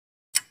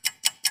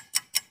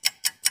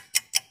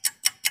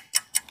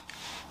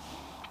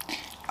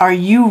Are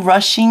you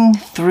rushing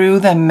through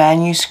the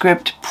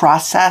manuscript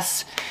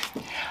process?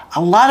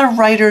 A lot of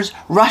writers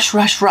rush.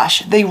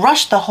 They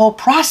rush the whole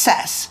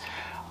process.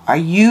 Are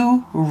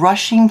you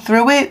rushing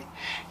through it?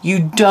 You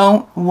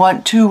don't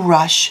want to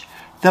rush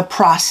the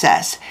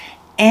process.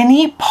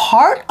 Any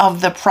part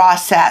of the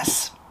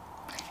process.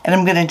 And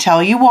I'm going to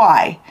tell you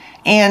why.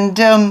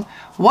 And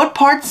what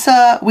parts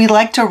we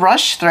like to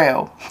rush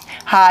through.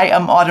 Hi,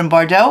 I'm Autumn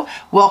Bardot.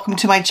 Welcome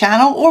to my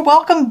channel, or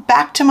welcome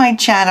back to my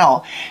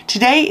channel.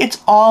 Today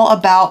it's all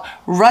about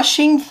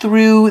rushing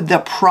through the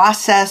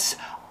process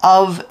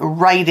of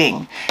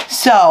writing.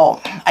 So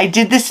I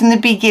did this in the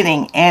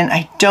beginning and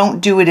I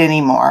don't do it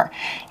anymore.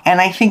 And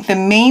I think the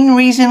main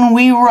reason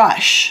we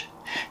rush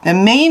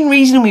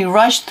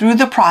through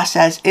the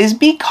process is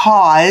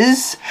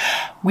because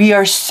we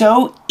are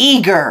so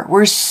eager,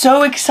 we're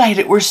so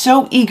excited, we're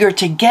so eager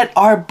to get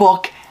our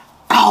book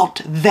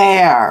out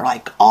there,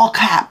 like all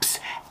caps,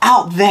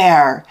 out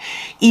there.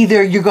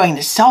 Either you're going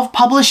to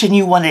self-publish and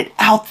you want it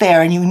out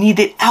there and you need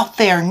it out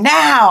there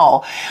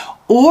now,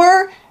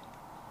 or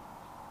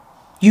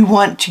you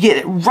want to get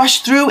it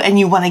rushed through and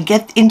you want to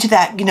get into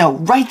that,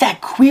 write that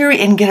query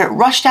and get it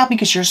rushed out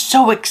because you're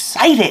so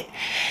excited.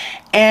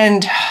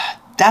 And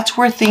that's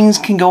where things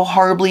can go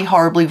horribly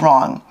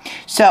wrong.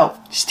 So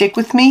stick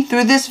with me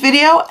through this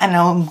video and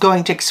I'm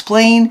going to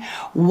explain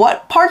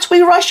what parts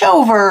we rush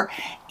over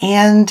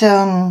and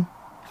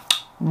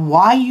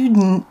why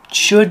you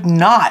should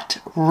not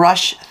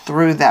rush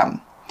through them.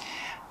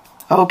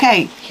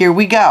 Okay, here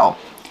we go.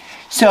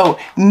 So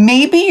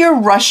maybe you're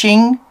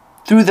rushing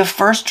through the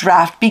first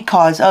draft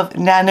because of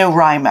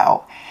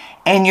NaNoWriMo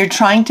and you're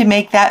trying to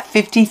make that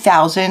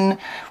 50,000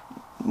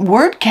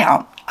 word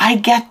count. I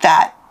get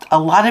that. A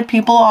lot of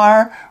people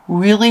are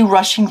really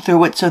rushing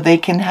through it so they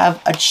can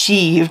have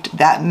achieved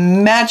that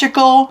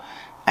magical,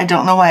 I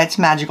don't know why it's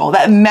magical,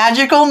 that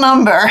magical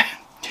number.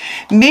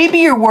 Maybe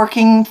you're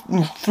working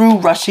through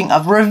rushing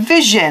of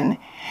revision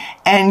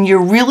and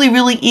you're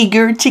really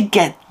eager to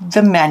get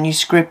the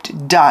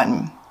manuscript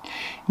done.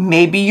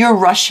 Maybe you're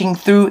rushing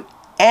through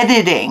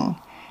editing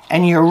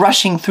and you're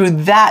rushing through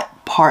that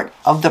part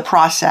of the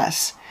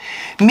process.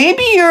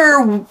 Maybe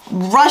you're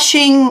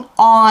rushing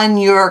on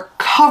your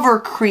cover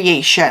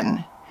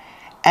creation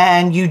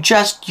and you're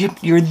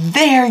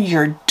there,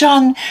 you're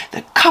done.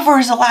 The cover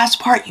is the last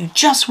part. You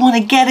just want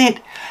to get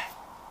it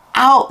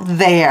out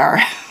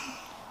there.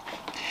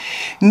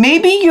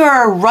 Maybe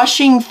you're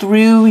rushing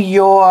through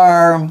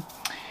your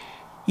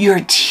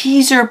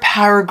teaser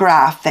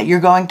paragraph that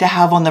you're going to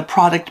have on the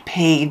product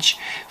page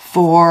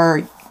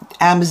for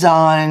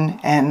Amazon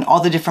and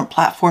all the different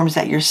platforms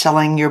that you're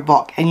selling your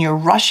book, and you're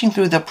rushing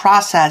through the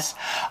process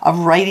of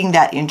writing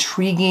that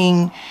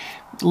intriguing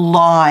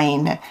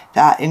line,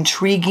 that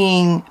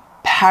intriguing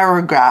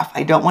paragraph.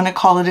 I don't want to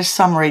call it a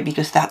summary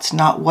because that's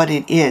not what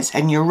it is,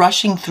 and you're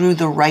rushing through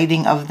the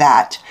writing of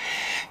that.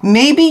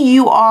 Maybe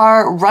you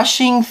are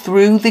rushing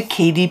through the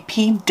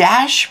KDP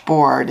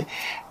dashboard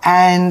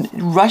and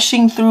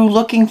rushing through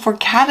looking for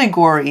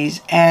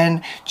categories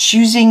and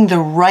choosing the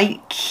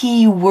right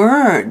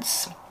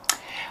keywords.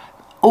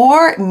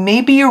 Or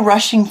maybe you're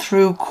rushing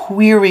through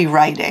query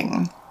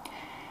writing.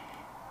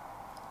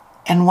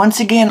 And once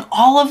again,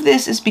 all of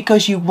this is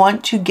because you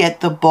want to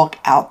get the book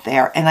out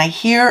there. And I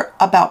hear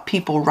about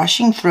people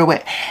rushing through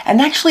it.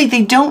 And actually,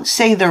 they don't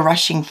say they're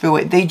rushing through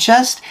it. They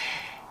just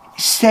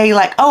say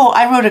like, oh,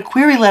 I wrote a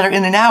query letter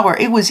in an hour.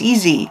 It was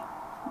easy.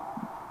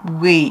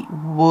 Wait,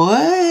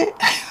 what?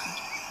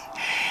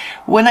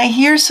 When I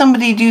hear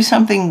somebody do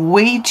something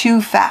way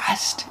too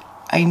fast,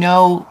 I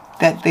know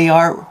that they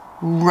are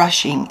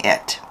rushing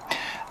it.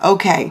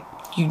 Okay,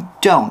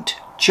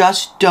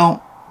 just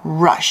don't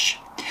rush.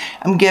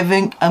 I'm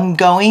going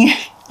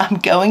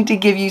to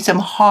give you some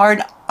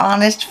hard,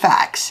 honest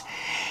facts,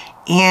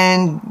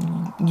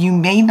 and you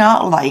may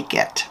not like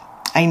it.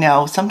 I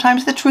know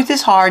sometimes the truth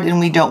is hard and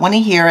we don't want to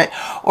hear it,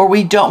 or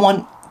we don't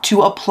want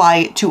to apply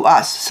it to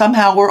us.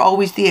 Somehow we're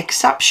always the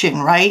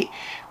exception, right?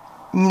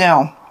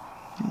 No,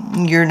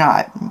 you're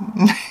not.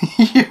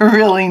 You're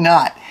really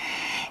not.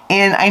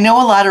 And I know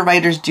a lot of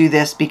writers do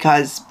this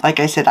because, like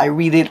I said, I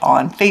read it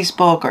on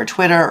Facebook or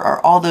Twitter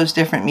or all those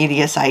different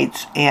media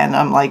sites, and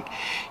I'm like,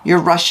 you're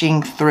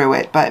rushing through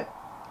it. But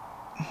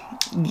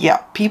yeah,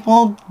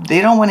 people, they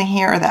don't want to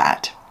hear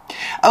that.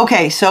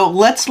 Okay, so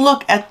let's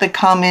look at the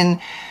common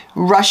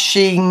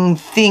rushing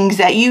things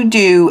that you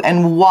do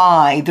and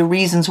why, the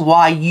reasons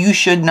why you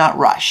should not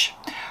rush.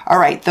 All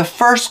right, the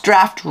first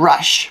draft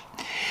rush.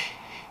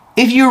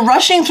 If you're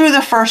rushing through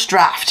the first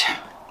draft,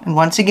 and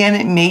once again,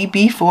 it may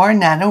be for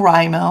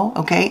NaNoWriMo,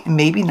 okay?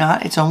 Maybe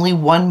not. It's only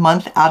 1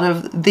 month out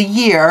of the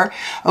year,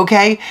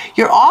 okay?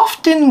 You're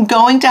often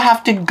going to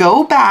have to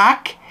go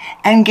back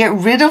and get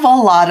rid of a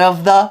lot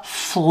of the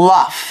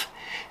fluff,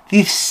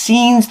 the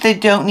scenes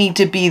that don't need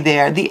to be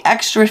there, the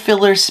extra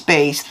filler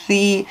space,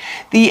 the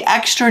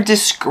extra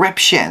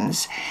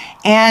descriptions.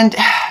 And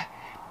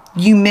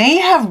you may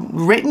have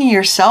written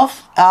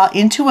yourself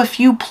into a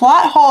few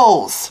plot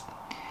holes.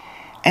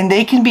 And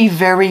they can be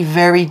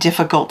very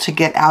difficult to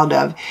get out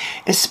of,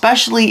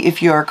 especially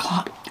if you're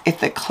if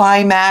the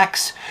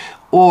climax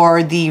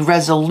or the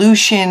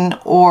resolution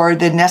or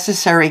the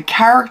necessary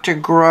character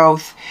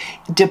growth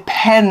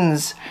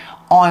depends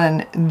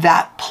on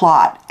that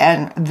plot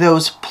and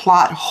those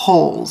plot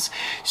holes.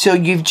 So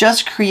you've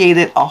just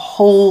created a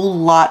whole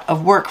lot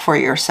of work for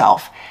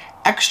yourself,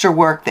 extra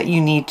work that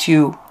you need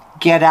to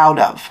get out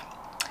of.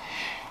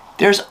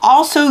 There's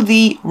also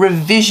the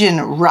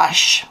revision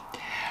rush.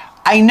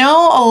 I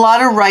know a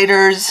lot of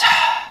writers,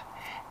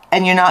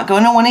 and you're not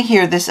going to want to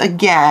hear this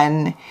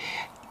again,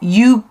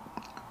 you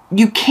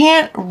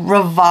can't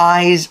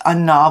revise a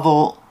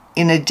novel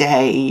in a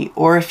day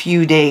or a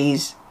few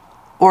days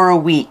or a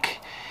week.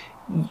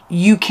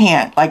 You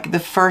can't, like the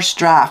first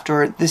draft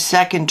or the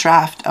second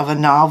draft of a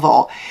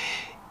novel,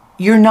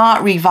 you're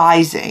not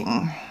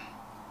revising.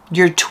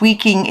 You're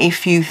tweaking a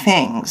few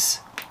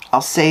things.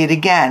 I'll say it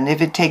again. If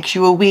it takes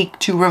you a week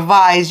to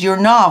revise your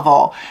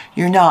novel,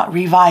 you're not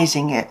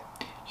revising it.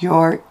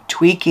 You're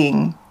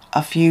tweaking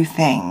a few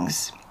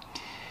things.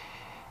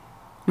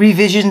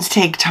 Revisions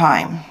take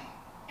time.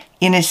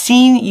 In a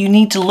scene, you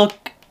need to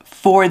look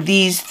for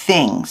these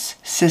things: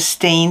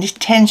 sustained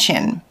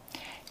tension,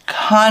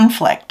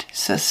 conflict,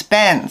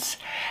 suspense,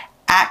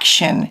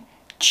 action,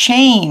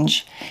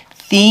 change,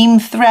 theme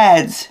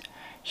threads,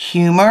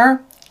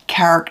 humor,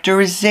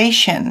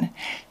 characterization,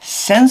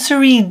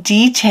 sensory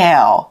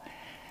detail,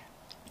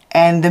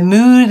 and the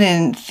mood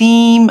and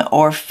theme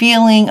or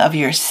feeling of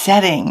your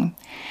setting.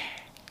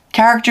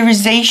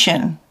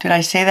 Characterization, did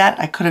I say that?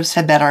 I could have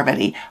said that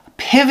already.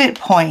 Pivot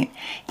point,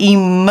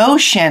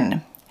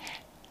 emotion,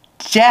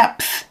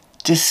 depth,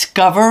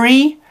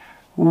 discovery,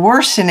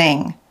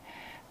 worsening,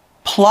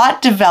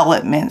 plot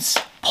developments,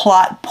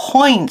 plot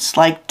points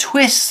like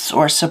twists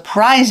or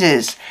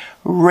surprises,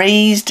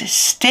 raised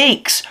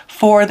stakes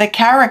for the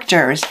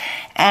characters,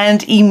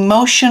 and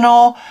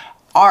emotional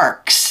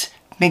arcs.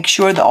 Make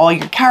sure that all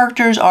your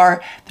characters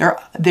are,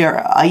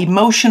 their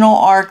emotional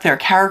arc, their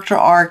character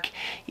arc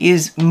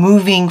is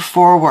moving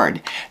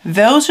forward.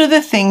 Those are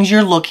the things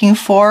you're looking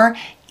for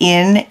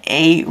in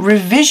a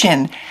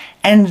revision.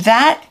 And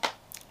that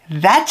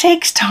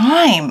takes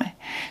time.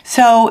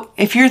 So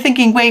if you're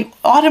thinking, wait,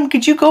 Autumn,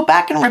 could you go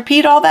back and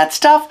repeat all that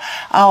stuff?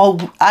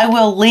 I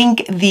will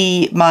link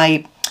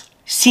my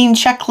scene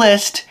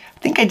checklist. I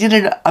think I did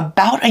it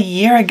about a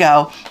year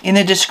ago in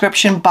the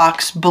description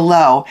box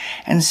below.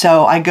 And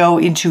so I go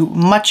into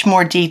much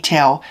more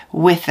detail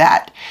with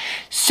that.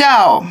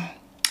 So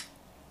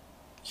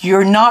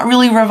you're not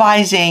really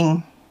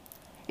revising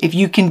if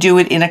you can do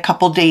it in a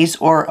couple days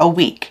or a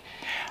week.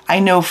 I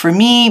know for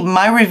me,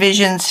 my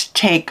revisions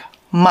take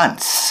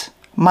months.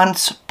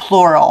 Months,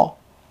 plural,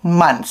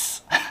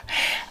 months.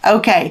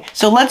 Okay,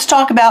 so let's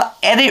talk about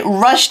edit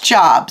rush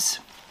jobs.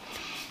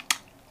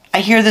 I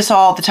hear this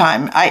all the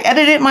time. I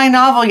edited my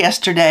novel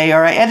yesterday,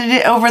 or I edited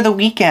it over the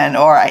weekend,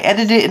 or I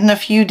edited it in a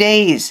few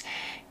days.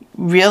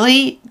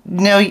 Really?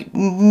 No,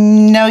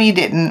 you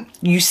didn't.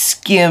 You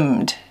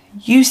skimmed.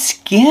 You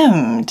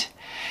skimmed.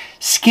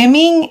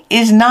 Skimming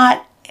is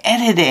not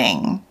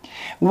editing.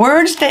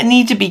 Words that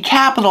need to be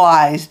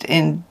capitalized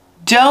and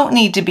don't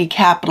need to be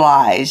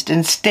capitalized,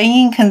 and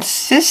staying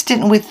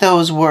consistent with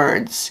those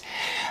words.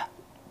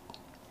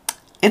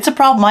 It's a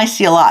problem I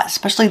see a lot,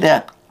 especially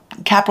the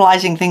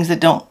capitalizing things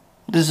that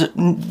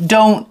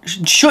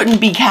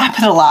shouldn't be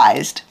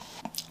capitalized.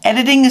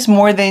 Editing is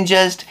more than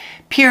just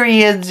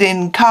periods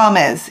and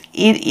commas.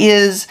 It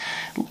is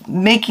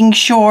making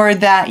sure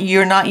that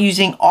you're not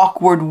using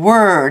awkward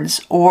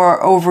words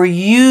or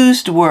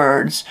overused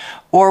words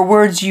or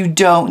words you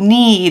don't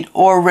need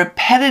or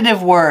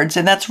repetitive words.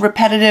 And that's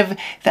repetitive,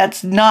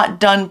 that's not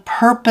done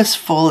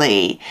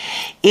purposefully.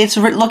 It's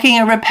looking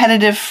at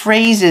repetitive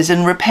phrases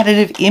and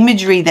repetitive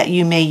imagery that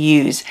you may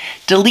use,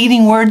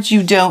 deleting words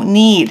you don't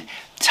need,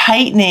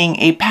 tightening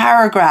a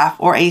paragraph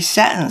or a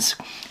sentence,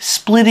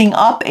 splitting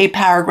up a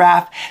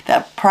paragraph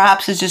that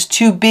perhaps is just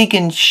too big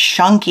and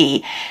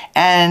chunky,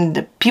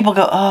 and people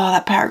go, oh,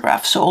 that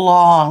paragraph's so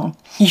long.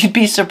 You'd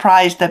be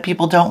surprised that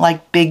people don't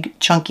like big,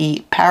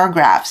 chunky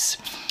paragraphs.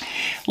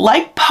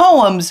 Like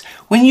poems,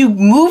 when you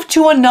move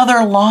to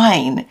another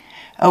line,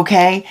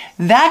 okay,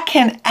 that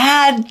can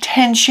add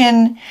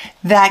tension,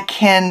 that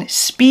can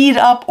speed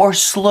up or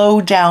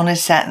slow down a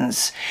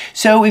sentence.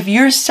 So if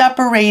you're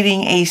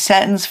separating a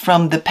sentence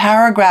from the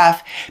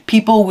paragraph,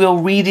 people will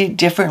read it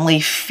differently,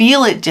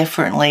 feel it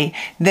differently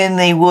than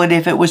they would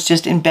if it was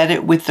just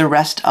embedded with the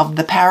rest of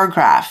the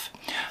paragraph.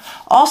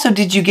 Also,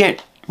 did you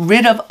get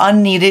rid of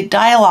unneeded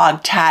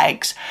dialogue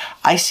tags?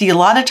 I see a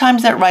lot of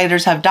times that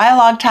writers have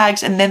dialogue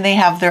tags and then they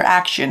have their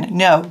action.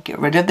 No, get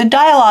rid of the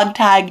dialogue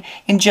tag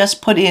and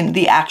just put in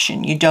the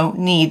action. You don't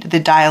need the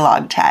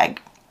dialogue tag.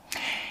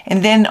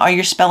 And then, are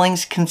your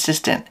spellings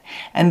consistent?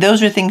 And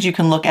those are things you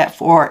can look at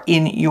for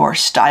in your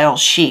style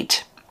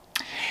sheet.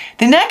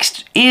 The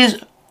next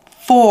is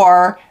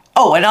for,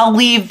 and I'll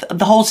leave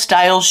the whole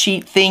style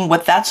sheet thing,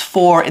 what that's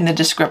for, in the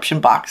description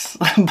box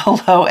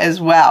below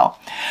as well.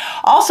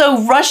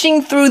 Also,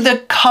 rushing through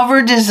the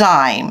cover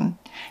design.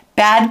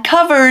 Bad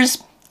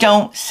covers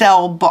don't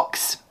sell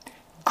books.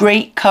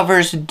 Great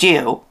covers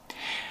do.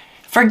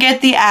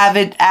 Forget the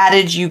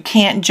adage, you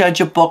can't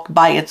judge a book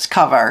by its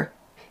cover.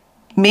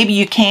 Maybe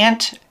you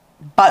can't,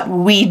 but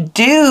we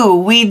do.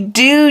 We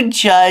do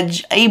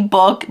judge a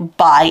book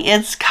by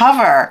its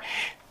cover.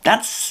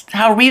 That's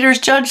how readers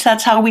judge.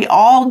 That's how we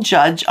all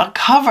judge a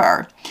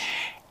cover.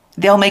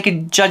 They'll make a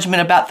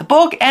judgment about the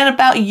book and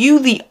about you,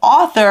 the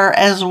author,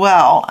 as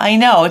well. I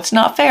know it's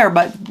not fair,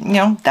 but you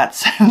know,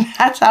 that's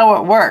how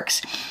it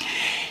works.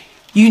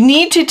 You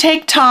need to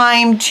take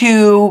time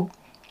to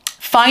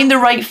find the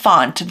right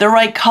font, the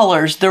right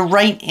colors, the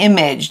right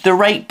image, the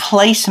right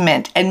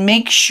placement, and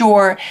make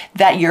sure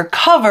that your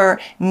cover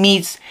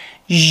meets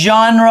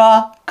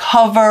genre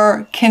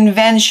cover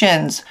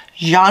conventions.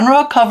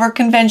 Genre cover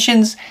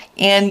conventions.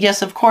 And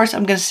yes, of course,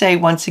 I'm going to say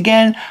once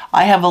again,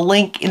 I have a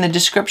link in the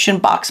description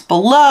box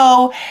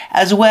below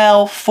as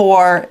well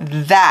for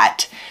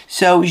that.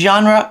 So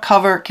genre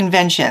cover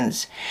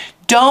conventions.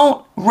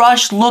 Don't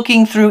rush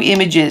looking through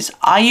images.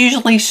 I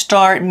usually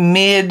start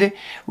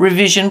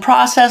mid-revision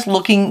process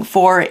looking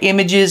for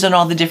images and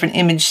all the different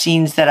image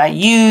scenes that I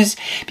use,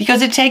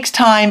 because it takes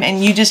time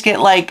and you just get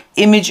like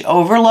image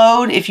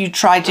overload if you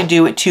try to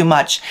do it too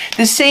much.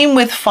 The same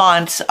with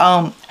fonts.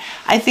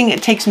 I think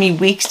it takes me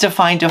weeks to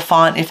find a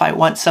font if I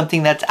want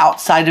something that's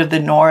outside of the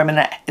norm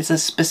and it's a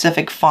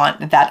specific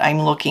font that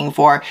I'm looking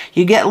for.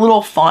 You get a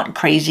little font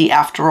crazy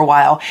after a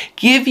while.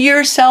 Give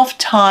yourself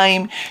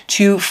time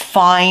to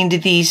find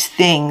these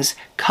things.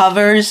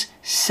 Covers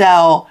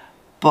sell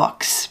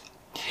books.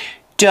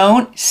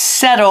 Don't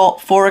settle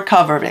for a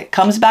cover. If it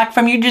comes back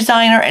from your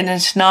designer and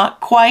it's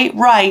not quite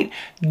right,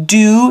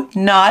 do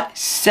not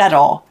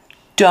settle.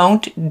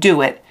 Don't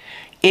do it.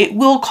 It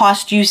will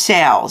cost you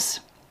sales.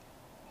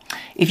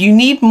 If you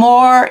need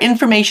more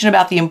information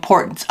about the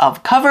importance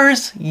of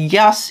covers,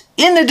 yes,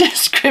 in the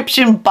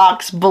description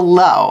box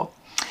below.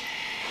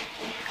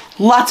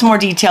 Lots more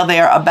detail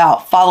there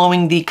about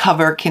following the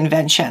cover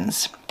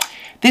conventions.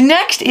 The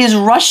next is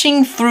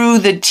rushing through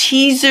the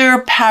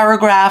teaser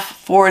paragraph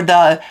for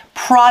the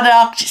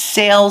product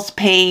sales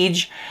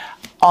page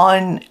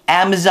on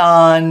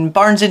Amazon,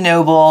 Barnes &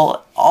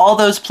 Noble, all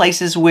those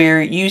places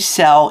where you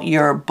sell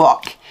your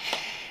book.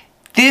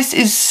 This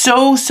is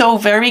so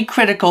very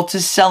critical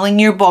to selling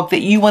your book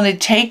that you want to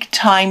take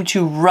time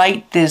to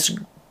write this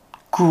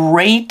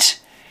great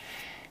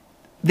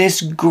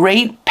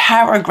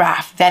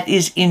paragraph that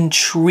is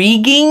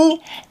intriguing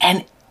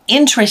and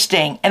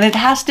interesting. And it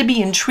has to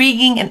be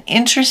intriguing and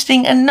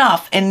interesting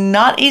enough and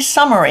not a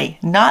summary,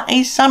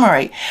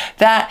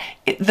 that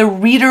the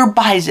reader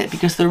buys it,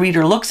 because the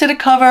reader looks at a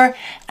cover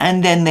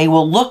and then they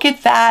will look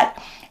at that.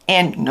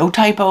 And no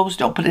typos,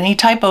 don't put any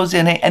typos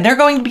in it. And they're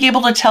going to be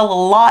able to tell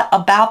a lot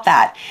about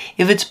that.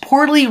 If it's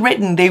poorly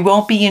written, they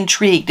won't be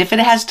intrigued. If it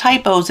has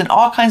typos and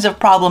all kinds of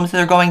problems,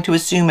 they're going to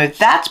assume if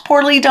that's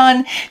poorly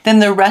done, then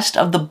the rest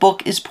of the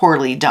book is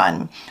poorly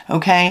done.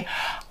 Okay?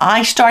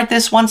 I start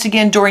this once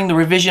again during the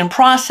revision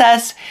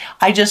process.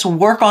 I just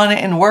work on it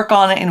and work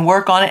on it and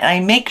work on it. And I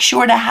make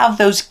sure to have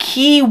those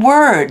key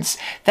words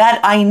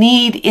that I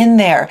need in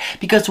there,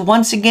 because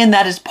once again,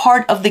 that is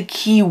part of the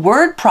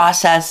keyword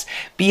process.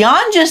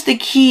 Beyond just the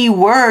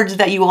keywords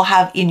that you will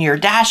have in your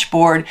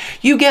dashboard,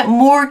 you get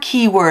more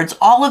keywords.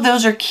 All of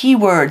those are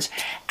keywords.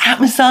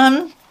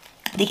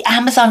 The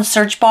Amazon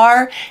search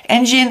bar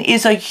engine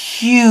is a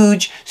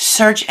huge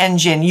search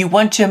engine. You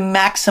want to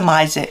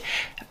maximize it.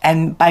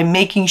 And by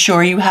making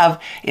sure you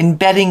have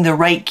embedding the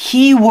right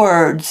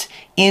keywords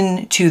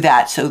into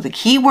that. So the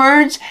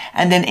keywords,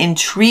 and then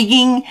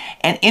intriguing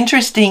and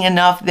interesting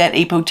enough that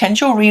a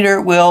potential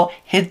reader will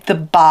hit the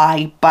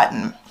buy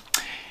button.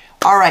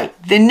 All right,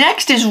 the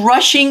next is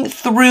rushing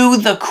through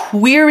the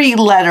query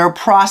letter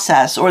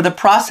process, or the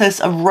process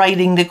of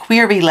writing the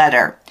query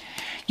letter.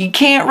 You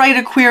can't write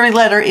a query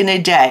letter in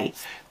a day.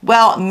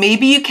 Well,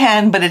 maybe you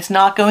can, but it's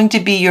not going to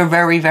be your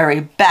very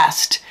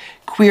best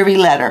query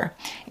letter.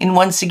 And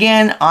once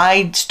again,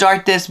 I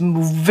start this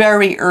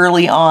very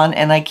early on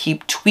and I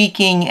keep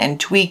tweaking and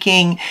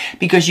tweaking,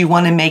 because you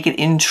want to make it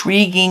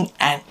intriguing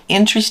and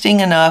interesting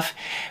enough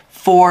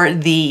for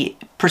the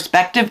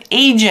prospective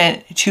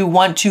agent to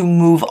want to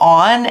move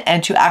on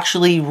and to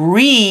actually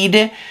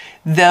read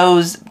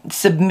those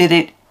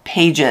submitted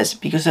pages.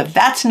 Because if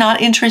that's not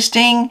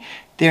interesting,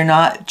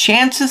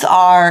 chances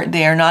are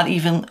they are not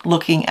even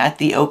looking at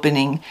the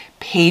opening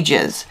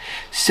pages.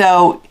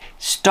 So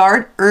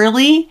start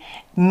early.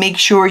 Make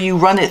sure you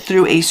run it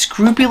through a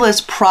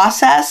scrupulous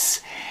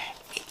process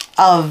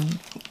of,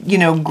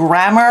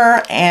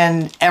 grammar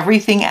and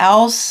everything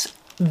else,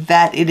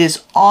 that it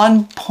is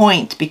on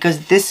point,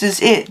 because this is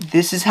it.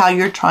 This is how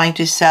you're trying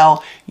to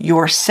sell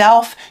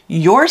yourself,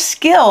 your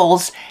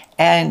skills,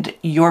 and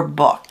your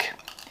book.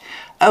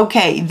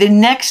 Okay, the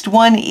next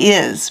one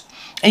is,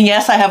 and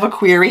yes, I have a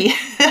query.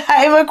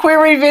 I have a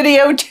query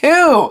video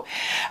too.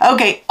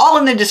 Okay, all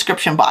in the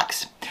description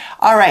box.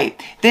 All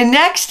right, the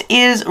next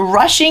is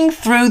rushing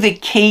through the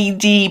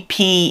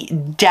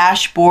KDP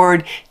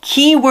dashboard,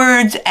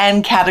 keywords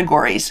and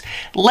categories.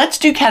 Let's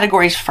do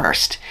categories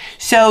first.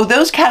 So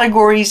those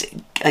categories,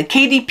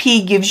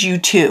 KDP gives you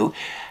two.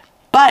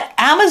 But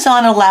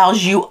Amazon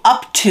allows you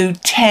up to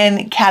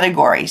 10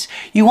 categories.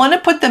 You want to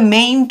put the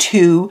main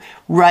 2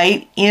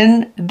 right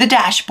in the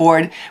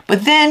dashboard,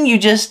 but then you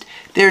just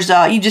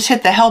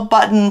hit the help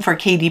button for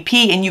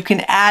KDP and you can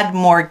add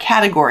more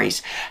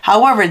categories.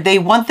 However, they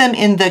want them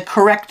in the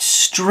correct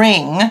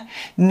string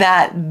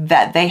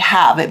that they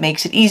have. It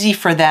makes it easy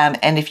for them,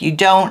 and if you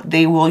don't,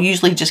 they will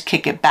usually just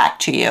kick it back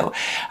to you,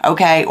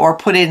 okay? Or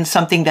put in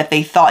something that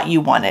they thought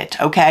you wanted,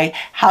 okay?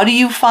 How do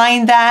you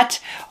find that?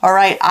 All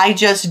right, I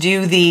just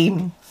do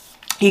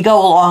you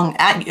go along,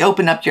 you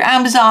open up your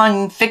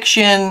Amazon,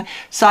 fiction,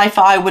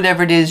 sci-fi,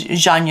 whatever it is,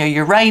 genre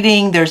you're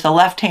writing. There's the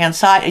left-hand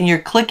side, and you're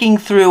clicking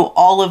through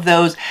all of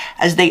those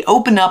as they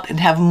open up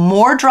and have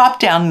more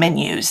drop-down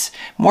menus,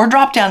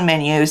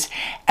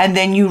 and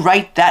then you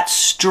write that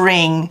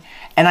string.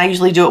 And I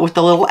usually do it with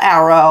the little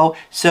arrow.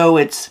 So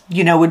it's,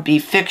 would be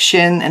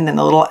fiction, and then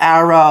the little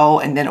arrow,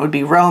 and then it would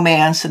be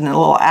romance, and then the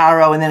little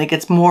arrow, and then it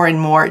gets more and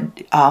more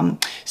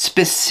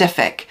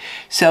specific.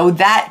 So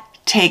that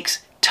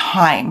takes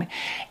time.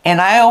 And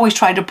I always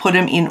try to put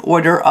them in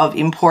order of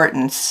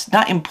importance,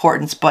 not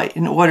importance, but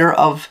in order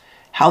of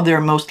how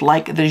they're most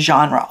like the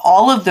genre.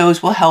 All of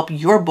those will help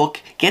your book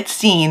get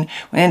seen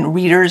when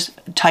readers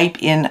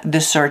type in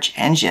the search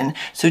engine.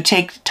 So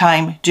take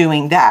time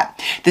doing that.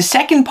 The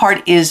second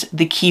part is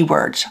the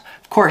keywords.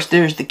 Of course,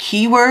 there's the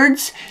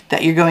keywords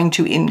that you're going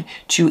to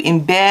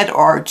embed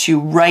or to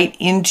write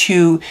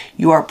into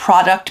your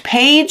product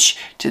page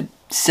to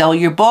sell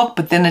your book,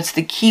 but then it's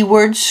the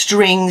keyword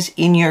strings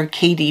in your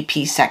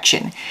KDP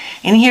section.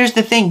 And here's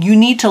the thing, you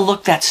need to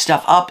look that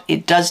stuff up.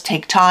 It does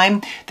take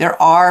time.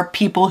 There are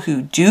people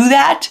who do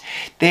that.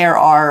 There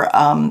are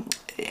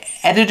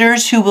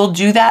editors who will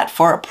do that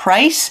for a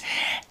price,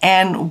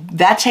 and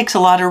that takes a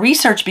lot of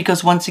research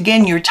because once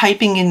again you're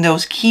typing in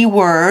those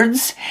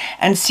keywords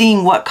and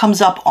seeing what comes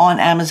up on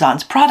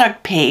Amazon's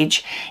product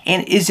page,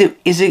 and is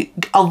it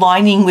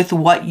aligning with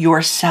what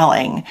you're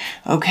selling.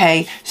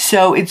 Okay,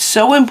 so it's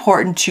so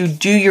important to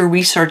do your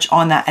research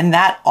on that, and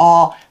that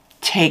all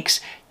takes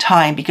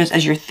time because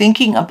as you're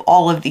thinking of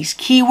all of these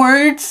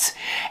keywords,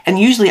 and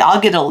usually I'll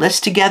get a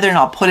list together and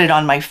I'll put it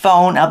on my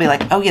phone. I'll be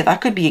like, oh yeah,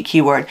 that could be a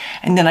keyword.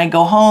 And then I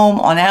go home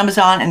on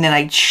Amazon and then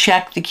I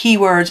check the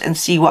keywords and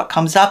see what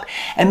comes up.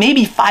 And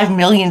maybe 5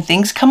 million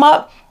things come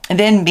up. And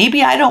then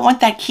maybe I don't want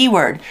that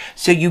keyword.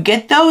 So you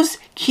get those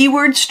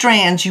keyword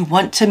strands, you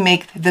want to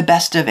make the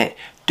best of it.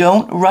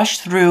 Don't rush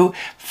through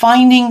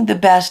finding the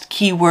best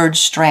keyword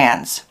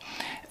strands.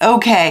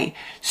 Okay,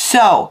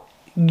 so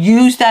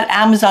use that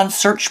Amazon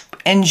search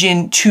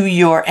engine to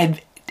your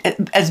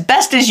as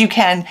best as you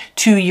can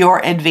to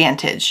your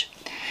advantage.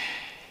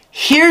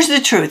 Here's the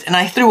truth, and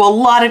I threw a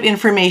lot of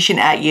information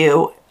at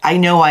you. I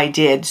know I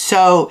did.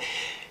 So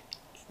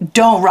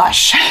don't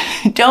rush.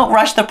 Don't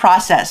rush the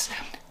process.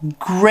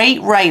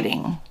 Great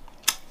writing,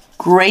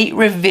 great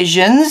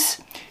revisions,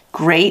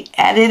 great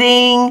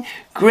editing,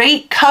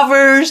 great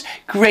covers,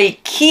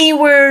 great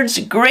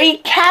keywords,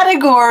 great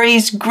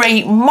categories,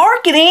 great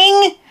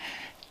marketing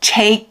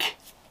take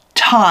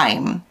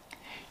time.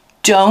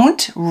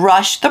 Don't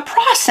rush the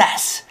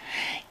process.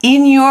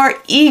 In your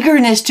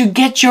eagerness to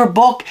get your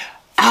book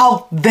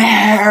out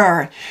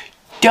there,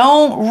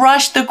 don't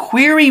rush the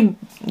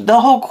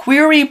whole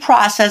query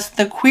process,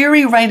 the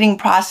query writing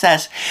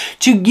process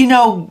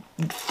to,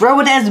 throw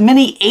it as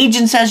many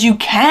agents as you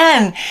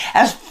can,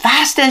 as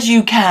fast as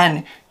you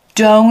can.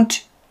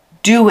 Don't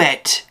do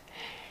it.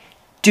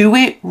 Do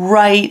it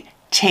right.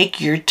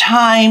 Take your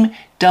time.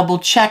 Double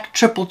check,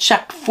 triple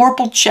check,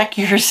 fourple check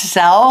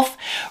yourself.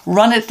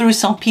 Run it through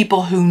some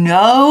people who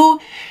know.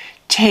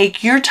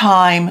 Take your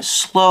time,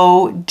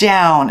 slow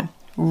down.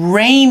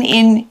 Rein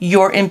in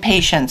your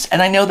impatience.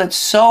 And I know that's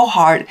so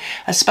hard,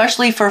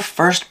 especially for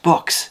first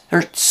books.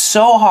 They're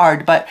so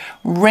hard, but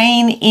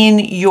rein in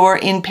your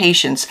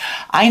impatience.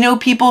 I know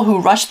people who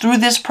rush through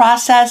this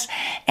process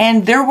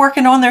and they're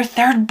working on their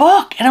 3rd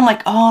book. And I'm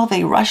like, oh,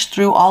 they rushed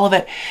through all of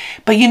it.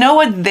 But you know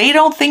what? They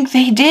don't think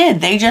they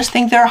did. They just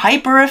think they're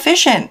hyper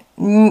efficient.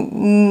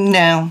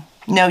 No,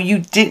 you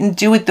didn't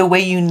do it the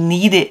way you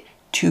needed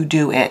to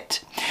do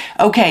it.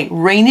 Okay,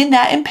 rein in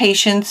that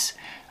impatience.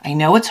 I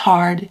know it's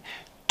hard.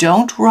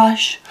 Don't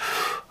rush.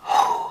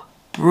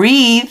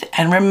 Breathe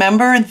and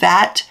remember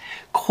that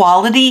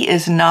quality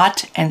is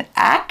not an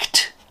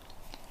act,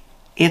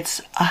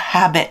 it's a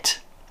habit.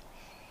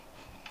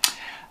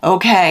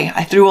 Okay,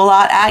 I threw a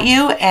lot at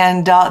you,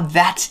 and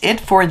that's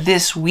it for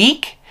this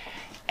week.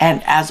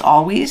 And as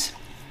always,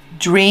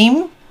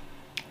 dream,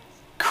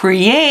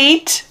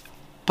 create,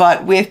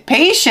 but with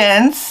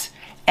patience,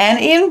 and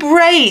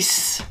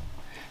embrace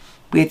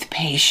with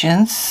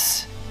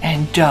patience,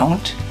 and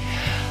don't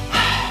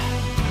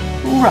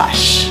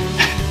rush.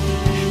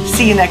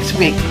 See you next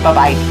week.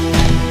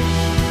 Bye-bye.